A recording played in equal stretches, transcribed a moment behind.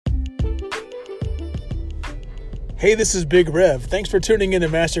Hey, this is Big Rev. Thanks for tuning in to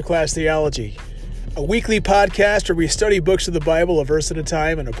Masterclass Theology, a weekly podcast where we study books of the Bible a verse at a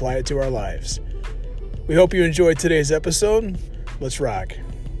time and apply it to our lives. We hope you enjoyed today's episode. Let's rock.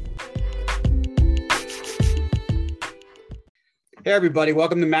 Hey, everybody.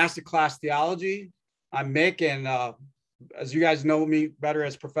 Welcome to Masterclass Theology. I'm Mick, and as you guys know me better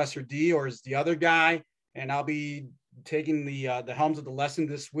as Professor D or as the other guy, and I'll be taking the helms of the lesson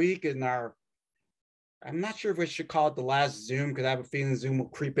this week in our, I'm not sure if we should call it the last Zoom, because I have a feeling Zoom will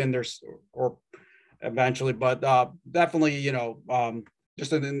creep in there or eventually, but definitely,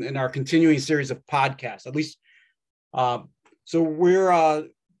 just in our continuing series of podcasts, at least. So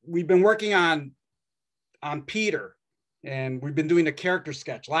we've been working on Peter, and we've been doing a character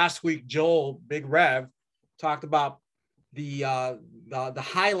sketch. Last week, Joel, Big Rev, talked about the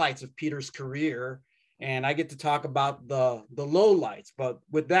highlights of Peter's career, and I get to talk about the lowlights. But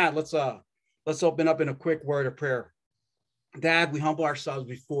with that, let's open up in a quick word of prayer. Dad, we humble ourselves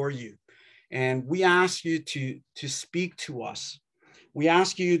before you, and we ask you to speak to us. We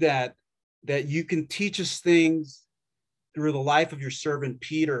ask you that you can teach us things through the life of your servant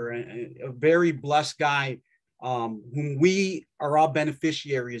Peter, a very blessed guy, whom we are all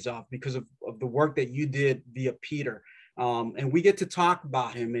beneficiaries of because of the work that you did via Peter. And we get to talk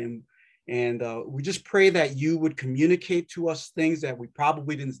about him, and we just pray that you would communicate to us things that we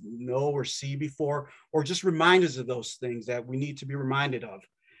probably didn't know or see before, or just remind us of those things that we need to be reminded of.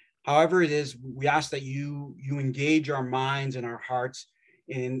 However it is, we ask that you engage our minds and our hearts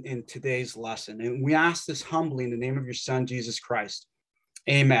in today's lesson. And we ask this humbly in the name of your Son, Jesus Christ.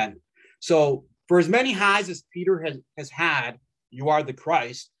 Amen. So for as many highs as Peter has had, you are the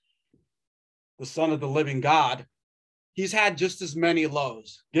Christ, the Son of the living God, he's had just as many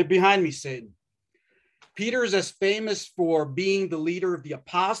lows. Get behind me, Satan. Peter is as famous for being the leader of the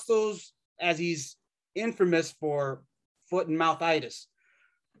apostles as he's infamous for foot and mouthitis.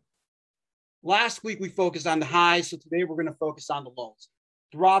 Last week, we focused on the highs, so today we're going to focus on the lows.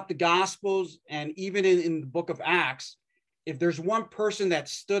 Throughout the Gospels and even in the book of Acts, if there's one person that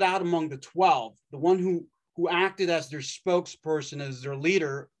stood out among the 12, the one who acted as their spokesperson, as their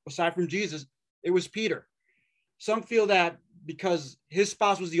leader, aside from Jesus, it was Peter. Some feel that because his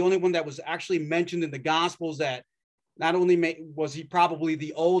spouse was the only one that was actually mentioned in the Gospels, that not only was he probably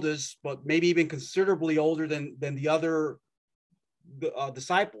the oldest, but maybe even considerably older than the other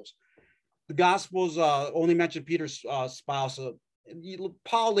disciples. The Gospels only mention Peter's spouse.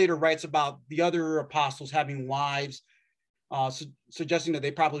 Paul later writes about the other apostles having wives, suggesting that they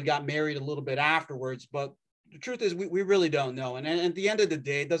probably got married a little bit afterwards. But the truth is, we really don't know. And at the end of the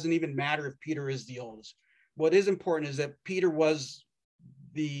day, it doesn't even matter if Peter is the oldest. What is important is that Peter was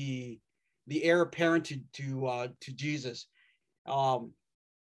the heir apparent to Jesus.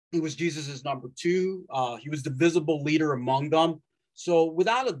 He was Jesus's number two. He was the visible leader among them. So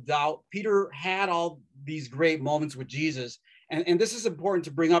without a doubt, Peter had all these great moments with Jesus. And this is important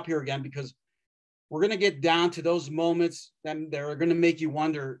to bring up here again, because we're going to get down to those moments that are going to make you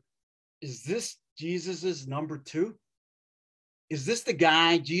wonder, is this Jesus's number two? Is this the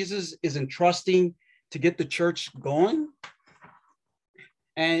guy Jesus is entrusting to get the church going?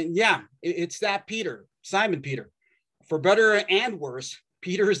 And yeah, it's that Peter, Simon Peter. For better and worse,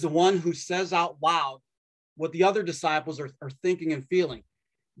 Peter is the one who says out loud what the other disciples are thinking and feeling.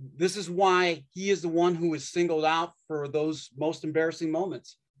 This is why he is the one who is singled out for those most embarrassing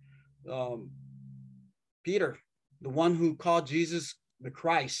moments. Peter, the one who called Jesus the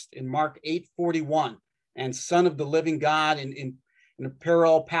Christ in Mark 8:41 and Son of the living God in a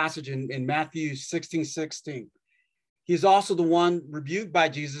parallel passage in Matthew 16:16. He's also the one rebuked by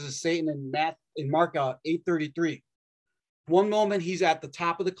Jesus as Satan in Mark 8:33. One moment he's at the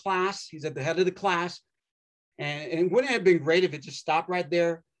top of the class, he's at the head of the class, and wouldn't it have been great if it just stopped right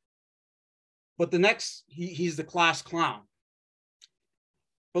there? But the next, he's the class clown.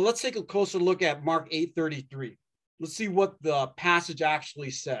 But let's take a closer look at Mark 8:33. Let's see what the passage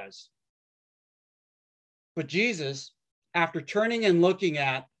actually says. But Jesus, after turning and looking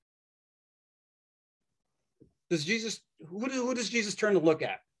at, who does Jesus turn to look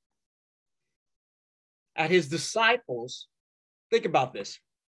at? At his disciples. Think about this.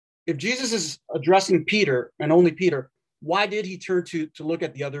 If Jesus is addressing Peter and only Peter, why did he turn to look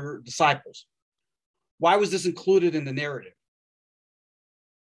at the other disciples? Why was this included in the narrative?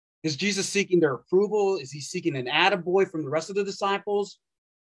 Is Jesus seeking their approval? Is he seeking an attaboy from the rest of the disciples?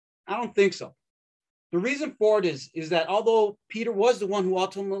 I don't think so. The reason for it is that although Peter was the one who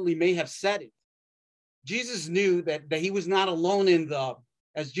ultimately may have said it, Jesus knew that he was not alone in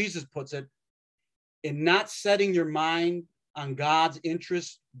as Jesus puts it, in not setting your mind on God's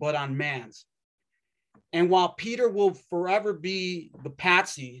interests, but on man's. And while Peter will forever be the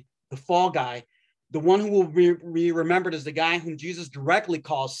patsy, the fall guy, the one who will be remembered as the guy whom Jesus directly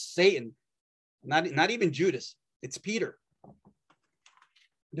calls Satan, not even Judas, it's Peter.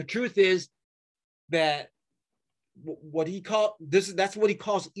 The truth is that that's what he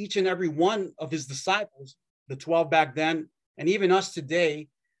calls each and every one of his disciples, the 12 back then, and even us today,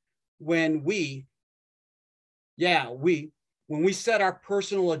 when we set our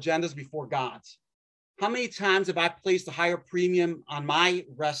personal agendas before God's. How many times have I placed a higher premium on my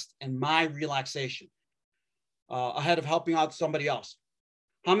rest and my relaxation ahead of helping out somebody else?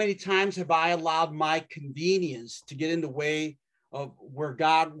 How many times have I allowed my convenience to get in the way of where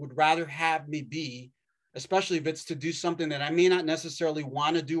God would rather have me be, especially if it's to do something that I may not necessarily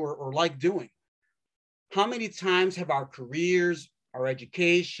want to do or like doing? How many times have our careers, our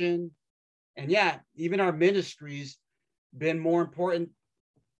education, and even our ministries been more important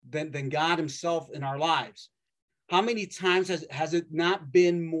than God himself in our lives? How many times has it not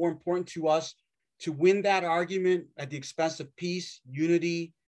been more important to us to win that argument at the expense of peace,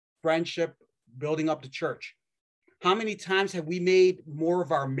 unity, friendship, building up the church? How many times have we made more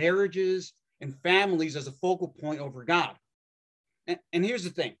of our marriages and families as a focal point over God? And here's the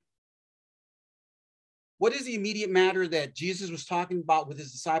thing. What is the immediate matter that Jesus was talking about with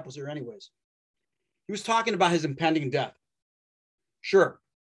his disciples here anyways? He was talking about his impending death. Sure.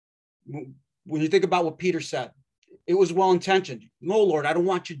 When you think about what Peter said, it was well-intentioned. No, Lord, I don't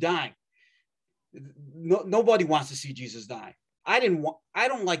want you dying. Nobody wants to see Jesus die. I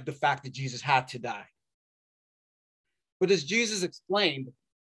don't like the fact that Jesus had to die. But as Jesus explained,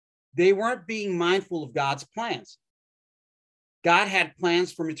 they weren't being mindful of God's plans. God had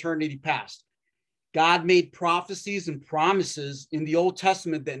plans from eternity past. God made prophecies and promises in the Old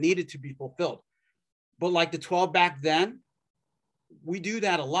Testament that needed to be fulfilled. But like the 12 back then, we do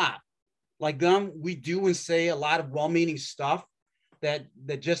that a lot. Like them, we do and say a lot of well-meaning stuff that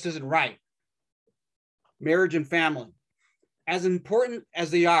just isn't right. Marriage and family, as important as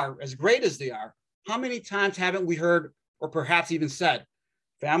they are, as great as they are, how many times haven't we heard, or perhaps even said,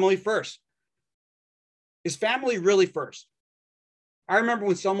 family first? Is family really first? I remember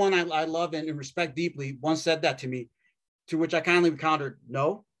when someone I love and respect deeply once said that to me, to which I kindly countered,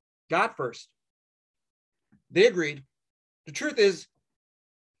 no, God first. They agreed. The truth is,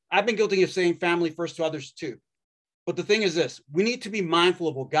 I've been guilty of saying family first to others too. But the thing is this, we need to be mindful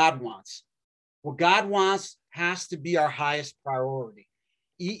of what God wants. What God wants has to be our highest priority,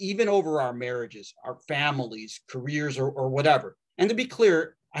 even over our marriages, our families, careers, or whatever. And to be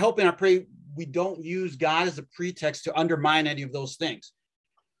clear, I hope and I pray we don't use God as a pretext to undermine any of those things.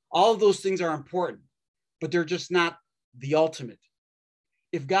 All of those things are important, but they're just not the ultimate.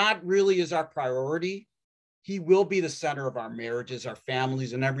 If God really is our priority, he will be the center of our marriages, our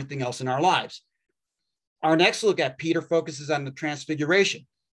families, and everything else in our lives. Our next look at Peter focuses on the transfiguration.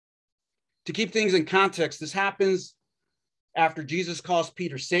 To keep things in context, this happens after Jesus calls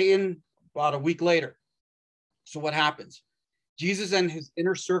Peter Satan about a week later. So what happens? Jesus and his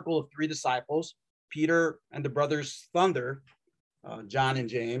inner circle of 3 disciples, Peter and the brothers Thunder, John and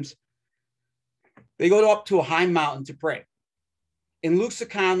James, they go up to a high mountain to pray. In Luke's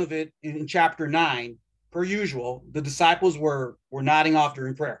account of it in chapter 9, per usual, the disciples were nodding off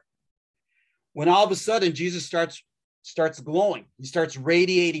during prayer. When all of a sudden Jesus starts glowing, he starts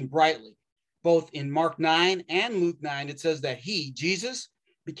radiating brightly. Both in Mark 9 and Luke 9, it says that he, Jesus,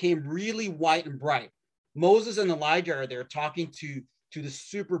 became really white and bright. Moses and Elijah are there talking to the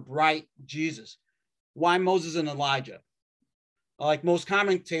super bright Jesus. Why Moses and Elijah? Like most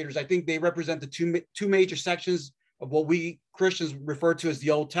commentators, I think they represent the two major sections of what we Christians refer to as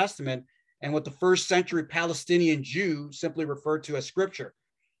the Old Testament and what the first century Palestinian Jew simply referred to as Scripture.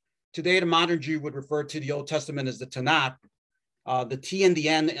 Today, the modern Jew would refer to the Old Testament as the Tanakh. The T and the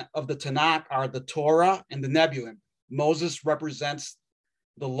N of the Tanakh are the Torah and the Nebuim. Moses represents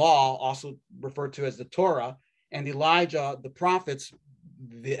the law, also referred to as the Torah, and Elijah, the prophets,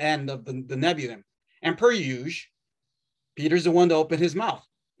 the end of the Nebuim. And per usual, Peter's the one to open his mouth.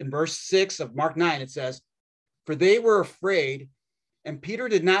 In verse 6 of Mark 9, it says, "For they were afraid, and Peter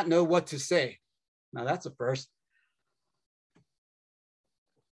did not know what to say." Now that's a first.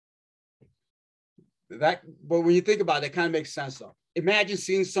 But when you think about it, it kind of makes sense though. Imagine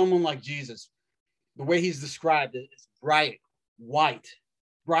seeing someone like Jesus. The way he's described it is bright, white,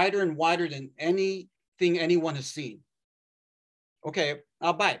 brighter and whiter than anything anyone has seen. Okay,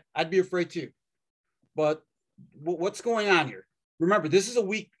 I'll buy it. I'd be afraid too. But what's going on here? Remember, this is a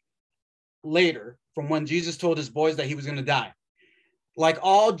week later from when Jesus told his boys that he was going to die. Like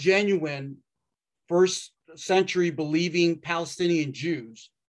all genuine first century believing Palestinian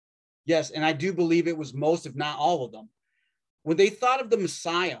Jews, Yes, and I do believe it was most, if not all of them. When they thought of the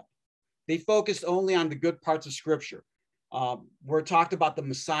Messiah, they focused only on the good parts of Scripture. Where it talked about the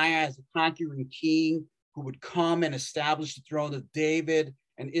Messiah as a conquering king who would come and establish the throne of David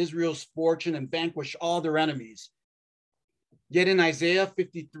and Israel's fortune and vanquish all their enemies. Yet in Isaiah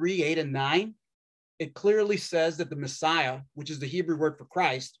 53, 8 and 9, it clearly says that the Messiah, which is the Hebrew word for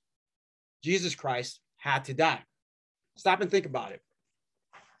Christ, Jesus Christ, had to die. Stop and think about it.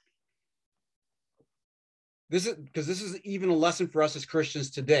 This is even a lesson for us as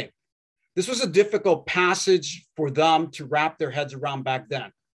Christians today. This was a difficult passage for them to wrap their heads around back then.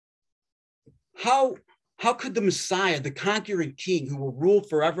 How could the Messiah, the conquering king who will rule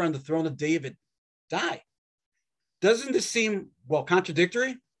forever on the throne of David, die? Doesn't this seem, well,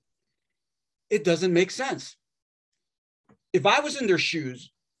 contradictory? It doesn't make sense. If I was in their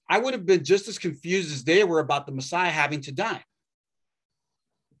shoes, I would have been just as confused as they were about the Messiah having to die.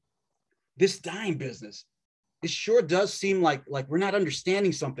 This dying business, it sure does seem like we're not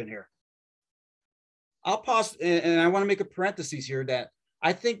understanding something here. I'll pause, and I want to make a parenthesis here that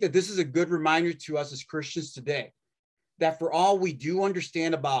I think that this is a good reminder to us as Christians today, that for all we do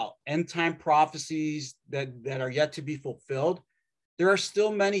understand about end time prophecies that are yet to be fulfilled, there are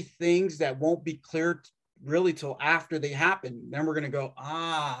still many things that won't be clear really till after they happen. Then we're going to go,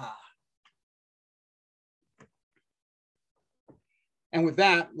 And with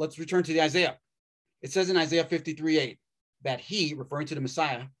that, let's return to the Isaiah. It says in Isaiah 53, 8, that he, referring to the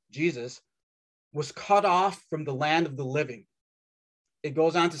Messiah, Jesus, was cut off from the land of the living. It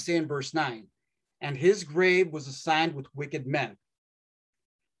goes on to say in verse 9, and his grave was assigned with wicked men.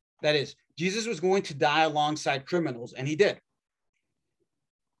 That is, Jesus was going to die alongside criminals, and he did.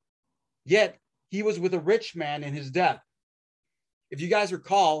 Yet, he was with a rich man in his death. If you guys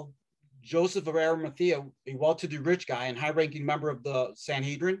recall, Joseph of Arimathea, a well-to-do rich guy and high-ranking member of the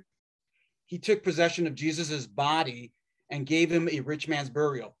Sanhedrin, he took possession of Jesus's body and gave him a rich man's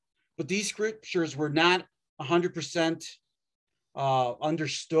burial. But these scriptures were not 100%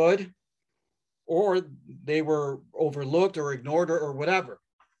 understood, or they were overlooked or ignored or whatever.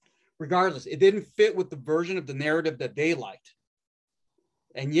 Regardless, it didn't fit with the version of the narrative that they liked.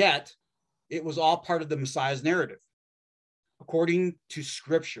 And yet, it was all part of the Messiah's narrative. According to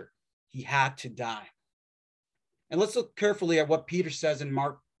Scripture, he had to die. And let's look carefully at what Peter says in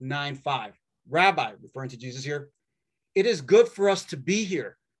Mark 9:5. Rabbi, referring to Jesus here, it is good for us to be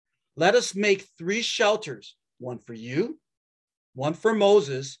here. Let us make 3 shelters, one for you, one for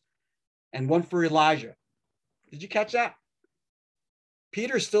Moses, and one for Elijah. Did you catch that?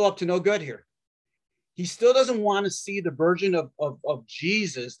 Peter's still up to no good here. He still doesn't want to see the version of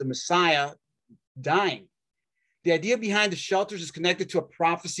Jesus, the Messiah, dying. The idea behind the shelters is connected to a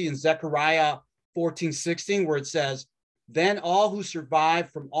prophecy in Zechariah 14:16, where it says, then all who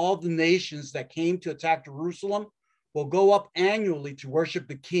survive from all the nations that came to attack Jerusalem will go up annually to worship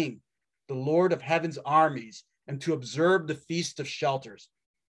the King, the Lord of heaven's armies, and to observe the Feast of Shelters.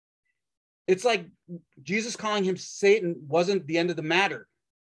 It's like Jesus calling him Satan wasn't the end of the matter.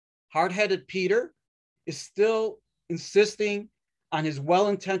 Hard-headed Peter is still insisting on his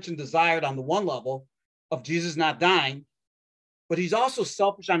well-intentioned desire on the one level of Jesus not dying, but he's also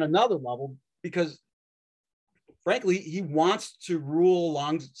selfish on another level because, frankly, he wants to rule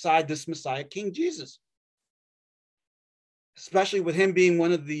alongside this Messiah, King Jesus, especially with him being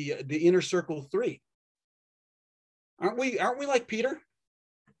one of the inner circle 3. Aren't we like Peter?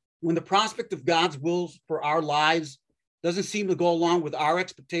 When the prospect of God's will for our lives doesn't seem to go along with our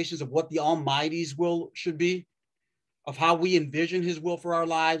expectations of what the Almighty's will should be, of how we envision his will for our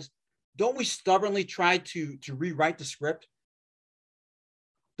lives, don't we stubbornly try to rewrite the script?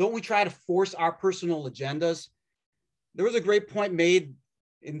 Don't we try to force our personal agendas? There was a great point made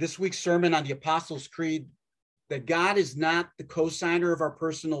in this week's sermon on the Apostles' Creed that God is not the co-signer of our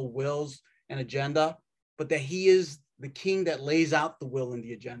personal wills and agenda, but that he is the king that lays out the will and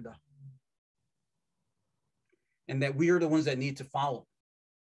the agenda. And that we are the ones that need to follow.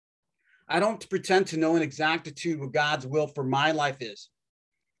 I don't pretend to know in exactitude what God's will for my life is.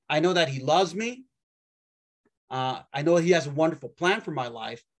 I know that he loves me. I know he has a wonderful plan for my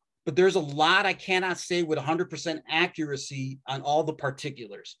life, but there's a lot I cannot say with 100% accuracy on all the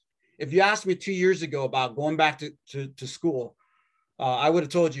particulars. If you asked me 2 years ago about going back to school, I would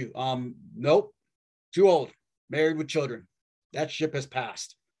have told you, nope, too old, married with children. That ship has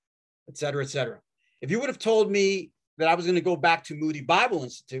passed, et cetera, et cetera. If you would have told me that I was going to go back to Moody Bible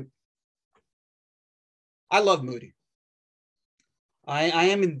Institute, I love Moody. I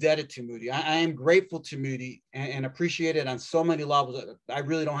am indebted to Moody. I am grateful to Moody and appreciate it on so many levels. I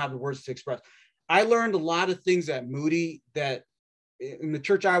really don't have the words to express. I learned a lot of things at Moody that in the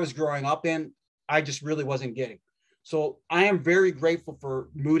church I was growing up in, I just really wasn't getting. So I am very grateful for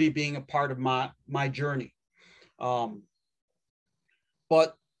Moody being a part of my journey. But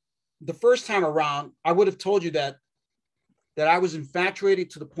the first time around, I would have told you that I was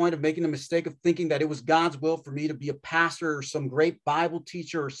infatuated to the point of making the mistake of thinking that it was God's will for me to be a pastor or some great Bible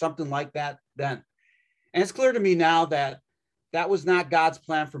teacher or something like that then. And it's clear to me now that that was not God's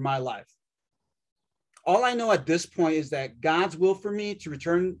plan for my life. All I know at this point is that God's will for me to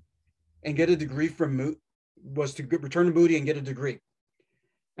return and get a degree from Moody was to return to Moody and get a degree.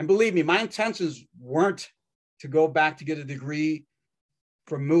 And believe me, my intentions weren't to go back to get a degree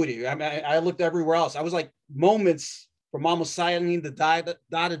from Moody. I mean, I looked everywhere else. I was like moments from almost signing the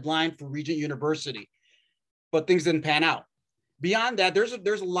dotted line for Regent University, but things didn't pan out. Beyond that, there's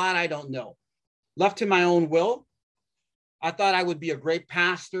a lot I don't know. Left to my own will, I thought I would be a great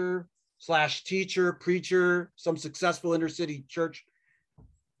pastor / teacher, preacher, some successful inner city church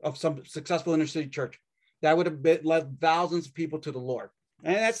that would have led thousands of people to the Lord.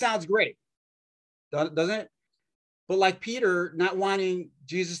 And that sounds great, doesn't it? But like Peter not wanting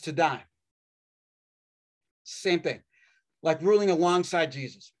Jesus to die, same thing. Like ruling alongside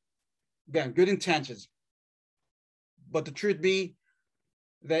Jesus. Again, good intentions. But the truth be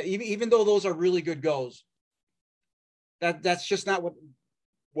that even though those are really good goals, that's just not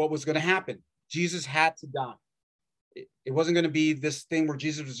what was going to happen. Jesus had to die. It wasn't going to be this thing where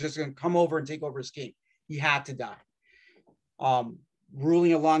Jesus was just going to come over and take over as king. He had to die.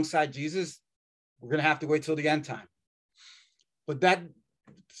 Ruling alongside Jesus, we're going to have to wait till the end time. But that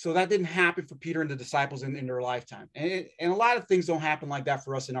didn't happen for Peter and the disciples in their lifetime. And a lot of things don't happen like that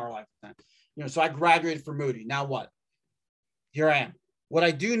for us in our lifetime. So I graduated from Moody. Now what? Here I am. What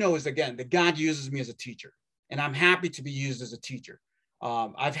I do know is, again, that God uses me as a teacher, and I'm happy to be used as a teacher.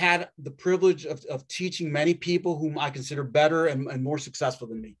 I've had the privilege of teaching many people whom I consider better and more successful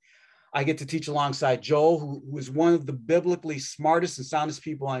than me. I get to teach alongside Joel, who is one of the biblically smartest and soundest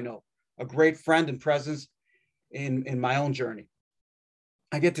people I know, a great friend and presence in my own journey.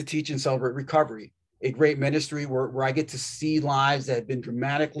 I get to teach and celebrate recovery, a great ministry where I get to see lives that have been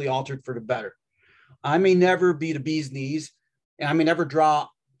dramatically altered for the better. I may never be the bee's knees, and I may never draw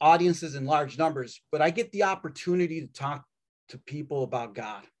audiences in large numbers, but I get the opportunity to talk to people about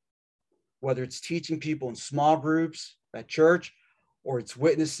God, whether it's teaching people in small groups at church, or it's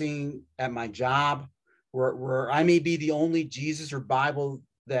witnessing at my job, where I may be the only Jesus or Bible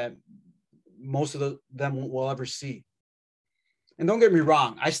that most of them will ever see. And don't get me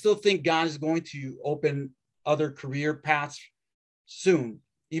wrong, I still think God is going to open other career paths soon,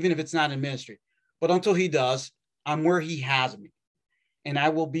 even if it's not in ministry. But until he does, I'm where he has me. And I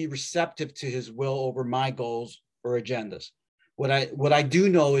will be receptive to his will over my goals or agendas. What I do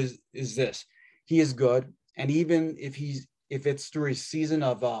know is this: he is good. And even if it's through a season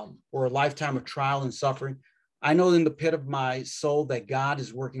of or a lifetime of trial and suffering, I know in the pit of my soul that God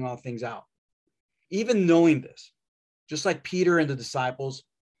is working all things out. Even knowing this, just like Peter and the disciples,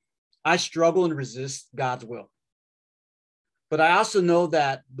 I struggle and resist God's will. But I also know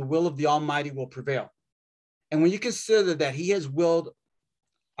that the will of the Almighty will prevail. And when you consider that he has willed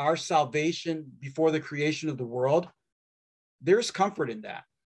our salvation before the creation of the world, there's comfort in that.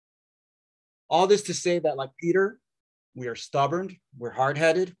 All this to say that, like Peter, we are stubborn, we're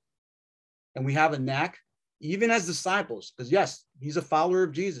hard-headed, and we have a knack, even as disciples, because yes, he's a follower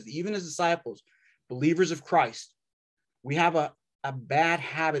of Jesus, even as disciples, believers of Christ, we have a bad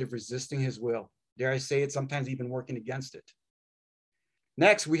habit of resisting his will. Dare I say it, sometimes even working against it.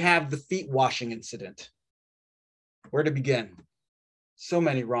 Next, we have the feet washing incident. Where to begin? So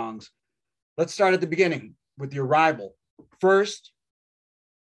many wrongs. Let's start at the beginning with the arrival. First,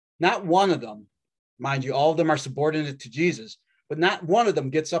 not one of them, mind you, all of them are subordinate to Jesus, but not one of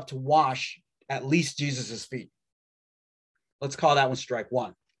them gets up to wash at least Jesus's feet. Let's call that one strike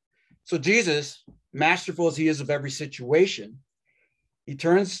one. So Jesus, masterful as he is of every situation, he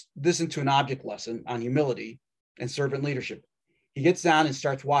turns this into an object lesson on humility and servant leadership. He gets down and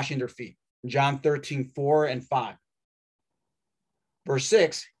starts washing their feet. John 13:4 and 5. Verse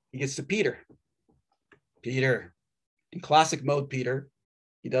 6, he gets to Peter. Peter, in classic mode, Peter,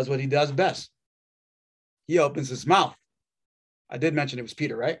 he does what he does best. He opens his mouth. I did mention it was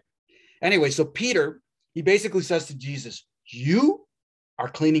Peter, right? Anyway, so Peter, he basically says to Jesus, you are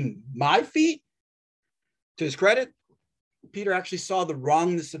cleaning my feet? To his credit, Peter actually saw the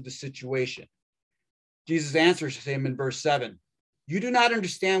wrongness of the situation. Jesus answers him in verse 7, you do not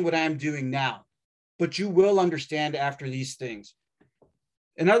understand what I am doing now, but you will understand after these things.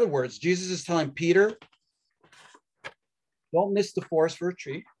 In other words, Jesus is telling Peter, don't miss the forest for a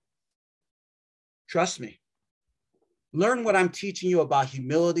tree. Trust me. Learn what I'm teaching you about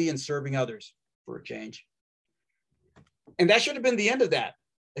humility and serving others for a change. And that should have been the end of that,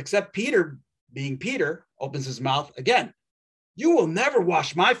 except Peter, being Peter, opens his mouth again. You will never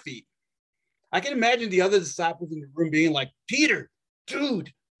wash my feet. I can imagine the other disciples in the room being like, Peter,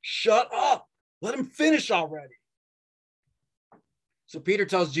 dude, shut up. Let him finish already. So Peter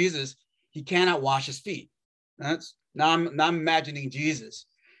tells Jesus he cannot wash his feet. Now I'm imagining Jesus,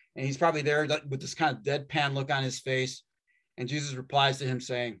 and he's probably there with this kind of deadpan look on his face. And Jesus replies to him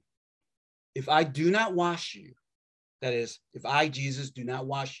saying, if I do not wash you, that is, if I, Jesus, do not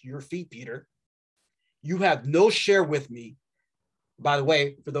wash your feet, Peter, you have no share with me. By the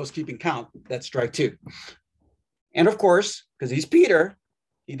way, for those keeping count, that's strike two. And of course, because he's Peter,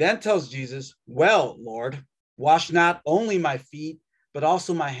 he then tells Jesus, well, Lord, wash not only my feet, but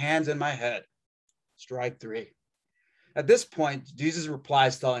also my hands and my head. Strike three. At this point, Jesus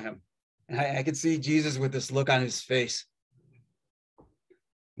replies, telling him, and I can see Jesus with this look on his face,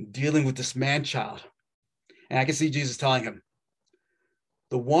 dealing with this man-child. And I can see Jesus telling him,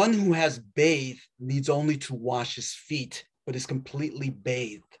 the one who has bathed needs only to wash his feet, but is completely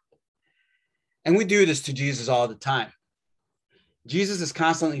bathed. And we do this to Jesus all the time. Jesus is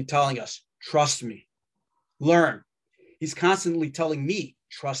constantly telling us, trust me, learn. He's constantly telling me,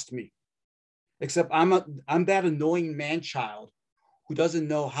 trust me. Except I'm that annoying man-child who doesn't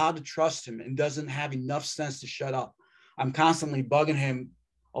know how to trust him and doesn't have enough sense to shut up. I'm constantly bugging him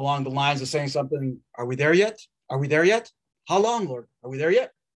along the lines of saying something, are we there yet? Are we there yet? How long, Lord? Are we there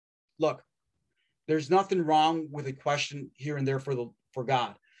yet? Look, there's nothing wrong with a question here and there for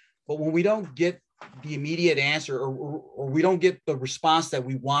God. But when we don't get the immediate answer or we don't get the response that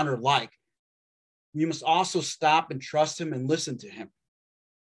we want or like, we must also stop and trust him and listen to him.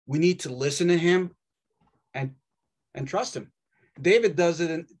 We need to listen to him and trust him. David does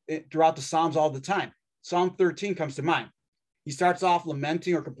it throughout the Psalms all the time. Psalm 13 comes to mind. He starts off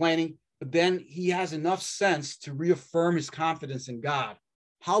lamenting or complaining, but then he has enough sense to reaffirm his confidence in God.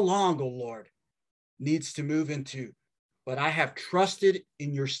 How long, O Lord? Needs to move into, but I have trusted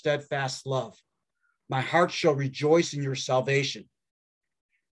in your steadfast love. My heart shall rejoice in your salvation.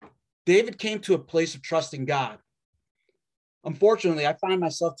 David came to a place of trusting God. Unfortunately, I find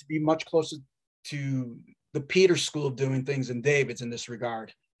myself to be much closer to the Peter school of doing things than David's in this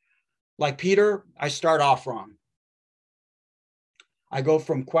regard. Like Peter, I start off wrong. I go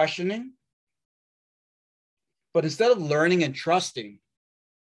from questioning, but instead of learning and trusting,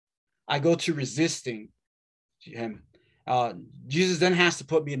 I go to resisting him. Jesus then has to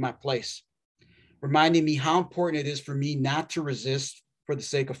put me in my place, reminding me how important it is for me not to resist for the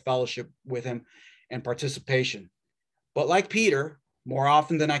sake of fellowship with him and participation. But like Peter, more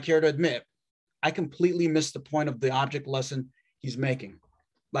often than I care to admit, I completely miss the point of the object lesson he's making.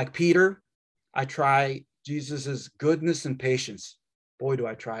 Like Peter, I try Jesus's goodness and patience. Boy, do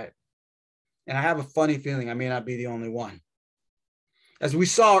I try it. And I have a funny feeling I may not be the only one. As we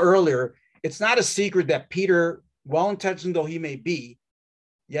saw earlier, it's not a secret that Peter, well-intentioned though he may be,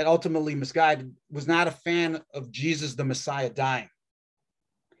 yet ultimately misguided, was not a fan of Jesus, the Messiah, dying.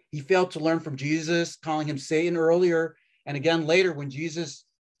 He failed to learn from Jesus, calling him Satan earlier, and again later when Jesus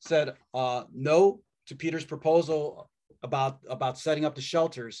said no to Peter's proposal about setting up the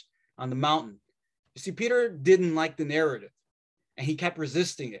shelters on the mountain. You see, Peter didn't like the narrative, and he kept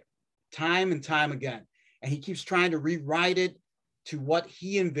resisting it time and time again. And he keeps trying to rewrite it to what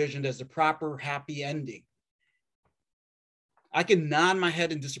he envisioned as the proper happy ending. I can nod my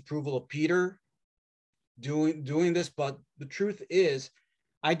head in disapproval of Peter doing this, but the truth is,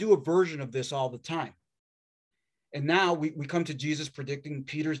 I do a version of this all the time. And now we come to Jesus predicting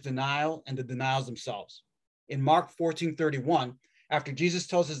Peter's denial and the denials themselves. In Mark 14:31, after Jesus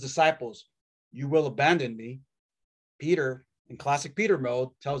tells his disciples, you will abandon me, Peter, in classic Peter mode,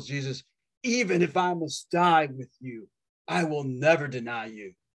 tells Jesus, even if I must die with you, I will never deny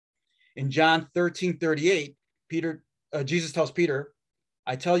you. In John 13:38, Jesus tells Peter,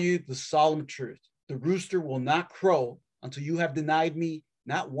 I tell you the solemn truth. The rooster will not crow until you have denied me,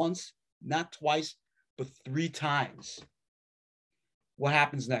 not once, not twice, but 3 times. What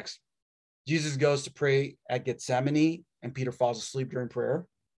happens next? Jesus goes to pray at Gethsemane, and Peter falls asleep during prayer.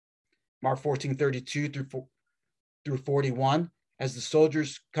 Mark 14:32 through 41, as the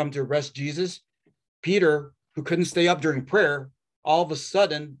soldiers come to arrest Jesus, Peter, who couldn't stay up during prayer, all of a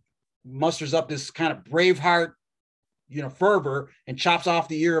sudden musters up this kind of Braveheart, fervor, and chops off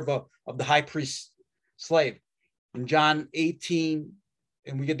the ear of the high priest's slave. In John 18,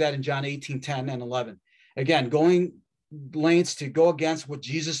 and we get that in John 18:10 and 11. Again, going lengths to go against what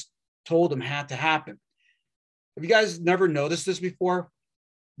Jesus told him had to happen. Have you guys never noticed this before?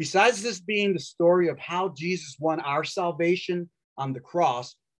 Besides this being the story of how Jesus won our salvation on the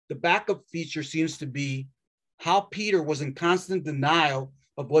cross, the backup feature seems to be how Peter was in constant denial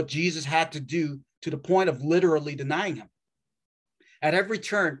of what Jesus had to do, to the point of literally denying him. At every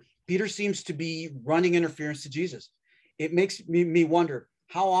turn, Peter seems to be running interference to Jesus. It makes me wonder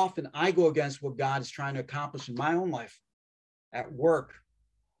how often I go against what God is trying to accomplish in my own life, at work,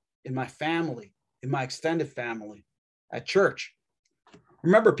 in my family, in my extended family, at church.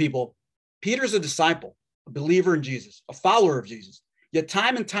 Remember, people, Peter's a disciple, a believer in Jesus, a follower of Jesus. Yet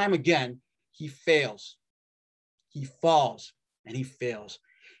time and time again, he fails. He falls and he fails.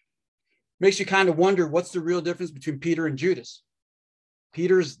 Makes you kind of wonder, what's the real difference between Peter and Judas?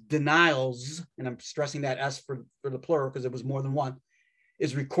 Peter's denials, and I'm stressing that S for the plural because it was more than one,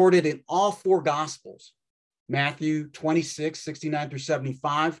 is recorded in all four Gospels. Matthew 26, 69 through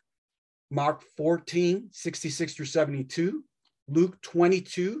 75, Mark 14, 66 through 72, Luke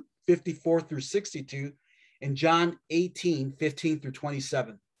 22, 54 through 62, and John 18, 15 through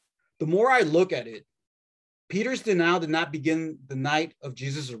 27. The more I look at it, Peter's denial did not begin the night of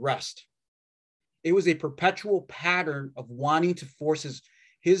Jesus' arrest. It was a perpetual pattern of wanting to force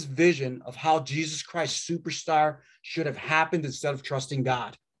his vision of how Jesus Christ superstar should have happened instead of trusting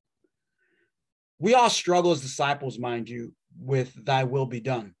God. We all struggle as disciples, mind you, with thy will be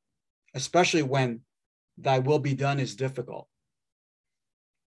done, especially when thy will be done is difficult.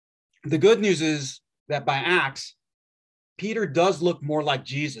 The good news is that by Acts, Peter does look more like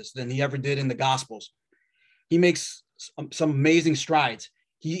Jesus than he ever did in the Gospels. He makes some amazing strides.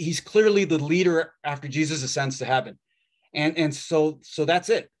 He's clearly the leader after Jesus ascends to heaven. And so that's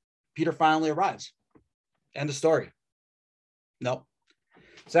it. Peter finally arrives. End of story. No.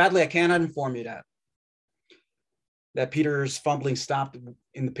 Sadly, I cannot inform you that Peter's fumbling stopped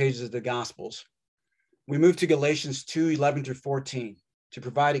in the pages of the Gospels. We move to Galatians 2, 11 through 14 to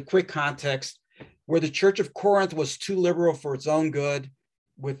provide a quick context where the church of Corinth was too liberal for its own good,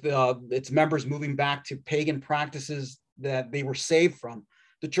 with its members moving back to pagan practices that they were saved from.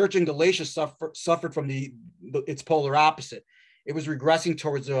 The church in Galatia suffered from its polar opposite. It was regressing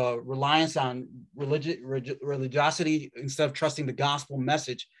towards a reliance on religiosity instead of trusting the gospel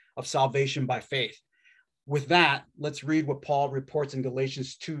message of salvation by faith. With that, let's read what Paul reports in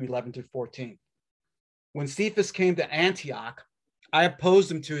Galatians 2, 11 through 14. When Cephas came to Antioch, I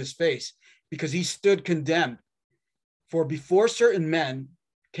opposed him to his face because he stood condemned. For before certain men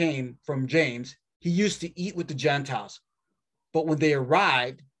came from James, he used to eat with the Gentiles. But when they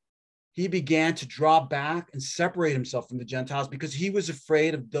arrived, he began to draw back and separate himself from the Gentiles because he was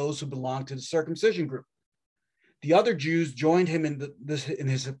afraid of those who belonged to the circumcision group. The other Jews joined him in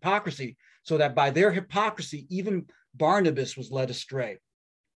his hypocrisy, so that by their hypocrisy, even Barnabas was led astray.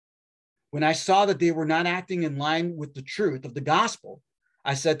 When I saw that they were not acting in line with the truth of the gospel,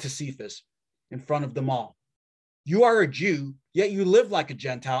 I said to Cephas in front of them all, "You are a Jew, yet you live like a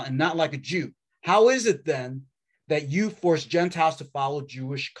Gentile and not like a Jew. How is it then that you force Gentiles to follow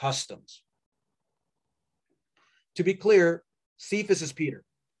Jewish customs?" To be clear, Cephas is Peter.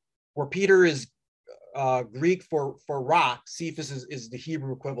 Where Peter is Greek for rock, Cephas is the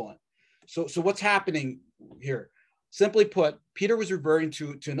Hebrew equivalent. So what's happening here? Simply put, Peter was reverting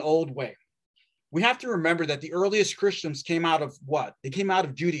to an old way. We have to remember that the earliest Christians came out of what? They came out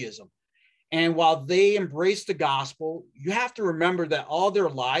of Judaism. And while they embraced the gospel, you have to remember that all their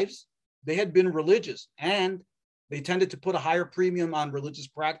lives, they had been religious, and they tended to put a higher premium on religious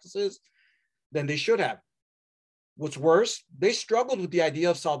practices than they should have. What's worse, they struggled with the idea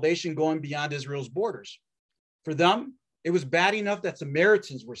of salvation going beyond Israel's borders. For them, it was bad enough that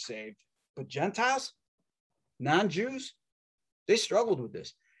Samaritans were saved, but Gentiles, non-Jews, they struggled with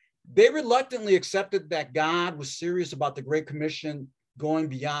this. They reluctantly accepted that God was serious about the Great Commission going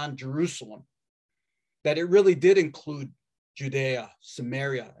beyond Jerusalem, that it really did include Judea,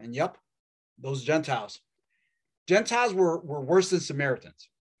 Samaria, and yep, those Gentiles. Gentiles were worse than Samaritans.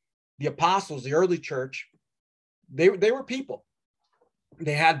 The apostles, the early church, they were people.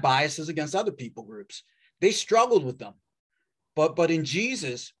 They had biases against other people groups. They struggled with them. But in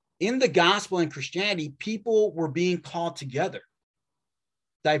Jesus, in the gospel and Christianity, people were being called together.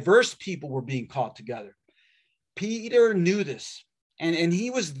 Diverse people were being called together. Peter knew this, and he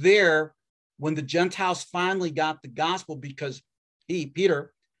was there when the Gentiles finally got the gospel, because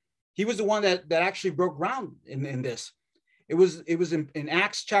Peter, he was the one that actually broke ground in this. It was in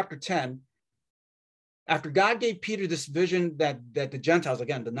Acts chapter 10, after God gave Peter this vision that the Gentiles,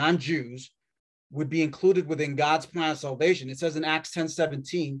 again, the non-Jews, would be included within God's plan of salvation. It says in Acts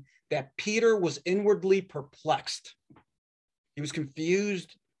 10:17 that Peter was inwardly perplexed. He was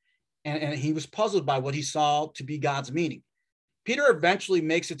confused, and he was puzzled by what he saw to be God's meaning. Peter eventually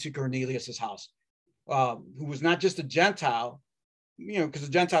makes it to Cornelius's house, who was not just a Gentile, because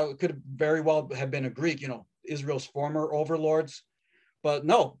a Gentile could very well have been a Greek, Israel's former overlords. But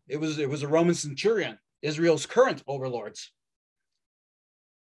no, it was a Roman centurion, Israel's current overlords.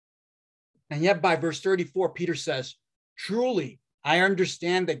 And yet by verse 34, Peter says, truly, I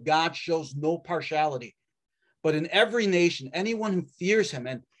understand that God shows no partiality, but in every nation, anyone who fears him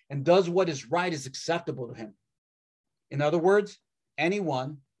and does what is right is acceptable to him. In other words,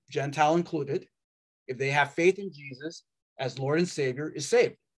 anyone, Gentile included, if they have faith in Jesus as Lord and Savior, is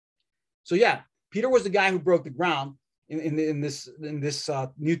saved. So yeah, Peter was the guy who broke the ground in this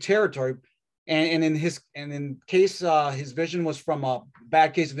new territory. And in case his vision was from a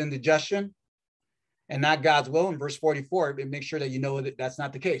bad case of indigestion and not God's will, in verse 44, it makes sure that you know that that's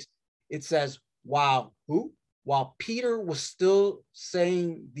not the case. It says, while Peter was still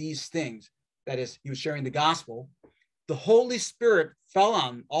saying these things, that is, he was sharing the gospel, the Holy Spirit fell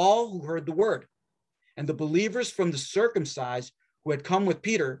on all who heard the word. And the believers from the circumcised who had come with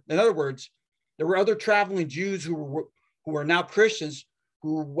Peter, in other words, there were other traveling Jews who were now Christians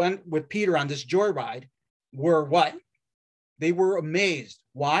who went with Peter on this joyride, were what? They were amazed.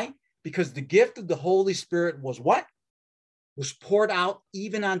 Why? Because the gift of the Holy Spirit was what? Was poured out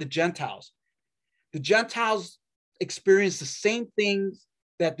even on the Gentiles. The Gentiles experienced the same things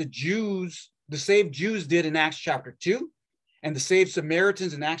that the saved Jews did in Acts chapter 2, and the saved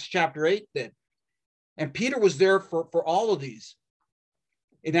Samaritans in Acts chapter 8 did. And Peter was there for all of these.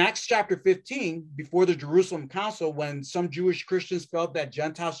 In Acts chapter 15, before the Jerusalem Council, when some Jewish Christians felt that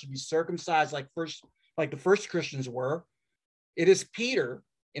Gentiles should be circumcised like the first Christians were, it is Peter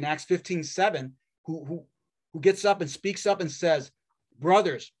in Acts 15:7 who gets up and speaks up and says,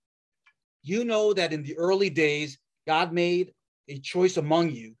 brothers, you know that in the early days, God made a choice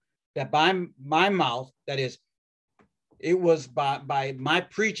among you that by my mouth, that is, it was by my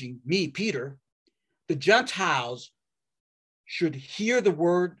preaching, me, Peter, the Gentiles should hear the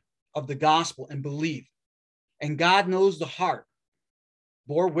word of the gospel and believe. And God knows the heart,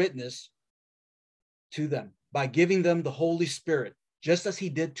 bore witness to them by giving them the Holy Spirit, just as he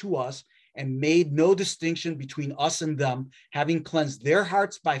did to us, and made no distinction between us and them, having cleansed their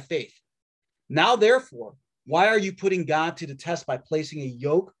hearts by faith. Now, therefore, why are you putting God to the test by placing a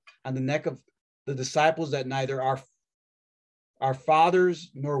yoke on the neck of the disciples that neither our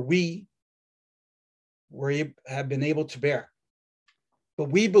fathers nor we have been able to bear? But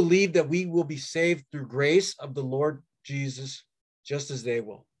we believe that we will be saved through grace of the Lord Jesus, just as they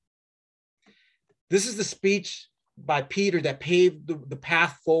will. This is the speech by Peter that paved the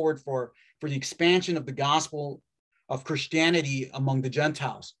path forward for the expansion of the gospel of Christianity among the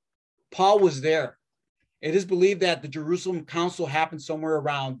Gentiles. Paul was there. It is believed that the Jerusalem Council happened somewhere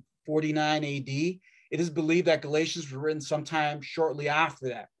around 49 AD. It is believed that Galatians was written sometime shortly after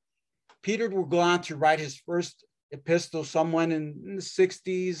that. Peter will go on to write his first epistle somewhere in the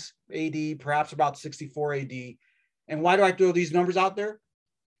 60s AD, perhaps about 64 AD. And why do I throw these numbers out there?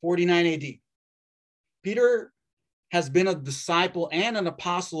 49 AD. Peter has been a disciple and an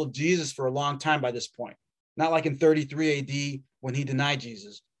apostle of Jesus for a long time by this point, not like in 33 AD when he denied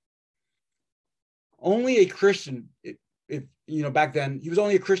Jesus. Only a Christian, back then, he was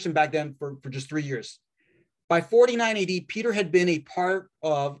only a Christian back then for just 3 years. By 49 AD, Peter had been a part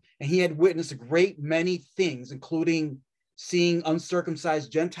of, and he had witnessed a great many things, including seeing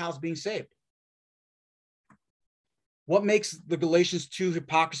uncircumcised Gentiles being saved. What makes the Galatians 2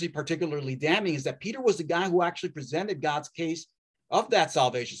 hypocrisy particularly damning is that Peter was the guy who actually presented God's case of that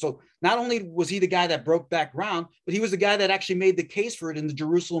salvation. So not only was he the guy that broke that ground, but he was the guy that actually made the case for it in the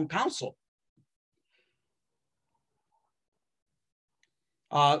Jerusalem Council.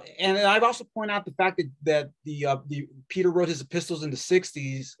 And I've also pointed out the fact that the Peter wrote his epistles in the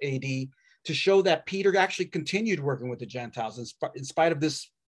 60s AD to show that Peter actually continued working with the Gentiles in spite of this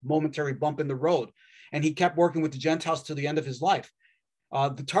momentary bump in the road. And he kept working with the Gentiles till the end of his life.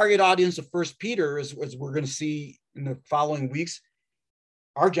 The target audience of First Peter, as we're going to see in the following weeks,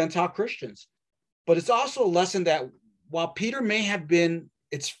 are Gentile Christians. But it's also a lesson that while Peter may have been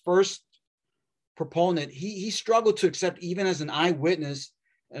its first proponent, he struggled to accept even as an eyewitness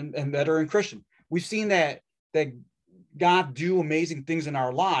and veteran Christian. We've seen that God do amazing things in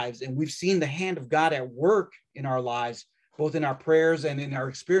our lives, and we've seen the hand of God at work in our lives, both in our prayers and in our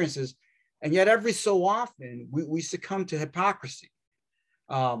experiences. And yet every so often we succumb to hypocrisy.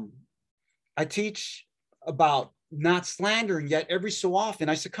 I teach about not slandering, yet every so often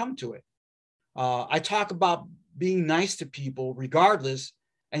I succumb to it. I talk about being nice to people regardless,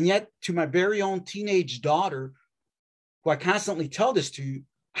 and yet to my very own teenage daughter, who I constantly tell this to,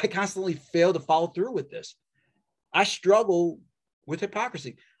 I constantly fail to follow through with this. I struggle with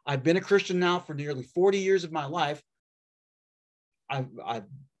hypocrisy. I've been a Christian now for nearly 40 years of my life. I've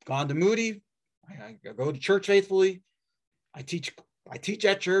gone to Moody. I go to church faithfully. I teach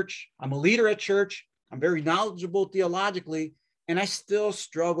at church. I'm a leader at church. I'm very knowledgeable theologically, and I still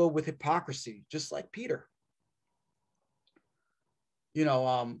struggle with hypocrisy, just like Peter.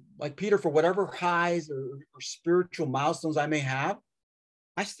 Like Peter, for whatever highs or spiritual milestones I may have,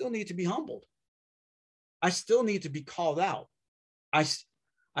 I still need to be humbled. I still need to be called out. I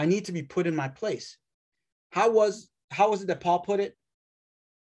need to be put in my place. How was it that Paul put it?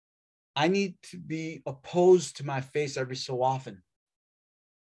 I need to be opposed to my face every so often.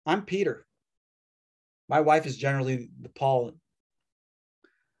 I'm Peter. My wife is generally the Paul.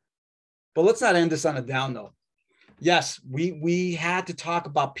 But let's not end this on a down note. Yes, we had to talk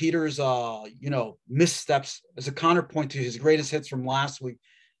about Peter's missteps as a counterpoint to his greatest hits from last week,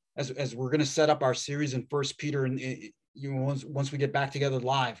 as we're going to set up our series in First Peter, and once we get back together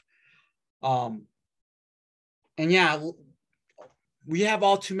live. We have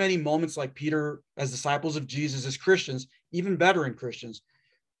all too many moments like Peter as disciples of Jesus, as Christians, even veteran Christians.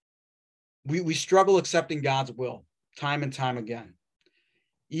 We struggle accepting God's will time and time again,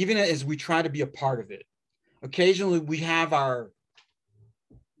 even as we try to be a part of it. Occasionally we have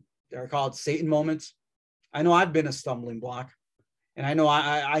they're called Satan moments. I know I've been a stumbling block, and I know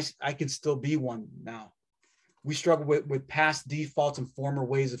I can still be one now. We struggle with past defaults and former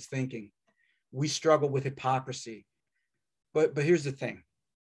ways of thinking. We struggle with hypocrisy. But here's the thing.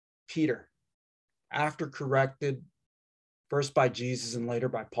 Peter, after corrected first by Jesus and later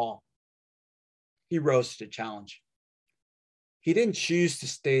by Paul, he rose to the challenge. He didn't choose to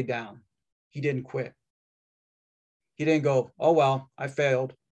stay down. He didn't quit. He didn't go, oh, well, I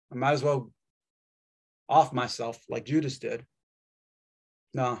failed. I might as well off myself like Judas did.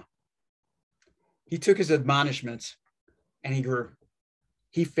 No. He took his admonishments and he grew.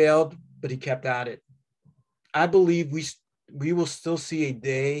 He failed, but he kept at it. I believe we will still see a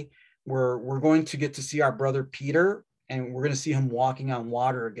day where we're going to get to see our brother Peter, and we're going to see him walking on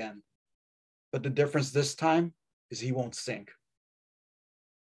water again. But the difference this time is he won't sink.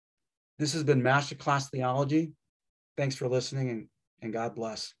 This has been Masterclass Theology. Thanks for listening, and God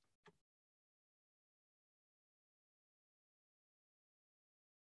bless.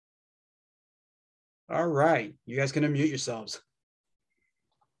 All right. You guys can unmute yourselves.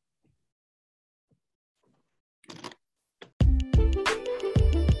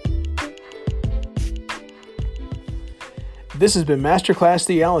 This has been Masterclass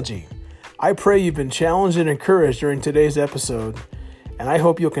Theology. I pray you've been challenged and encouraged during today's episode, and I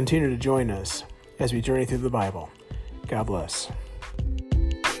hope you'll continue to join us as we journey through the Bible. God bless.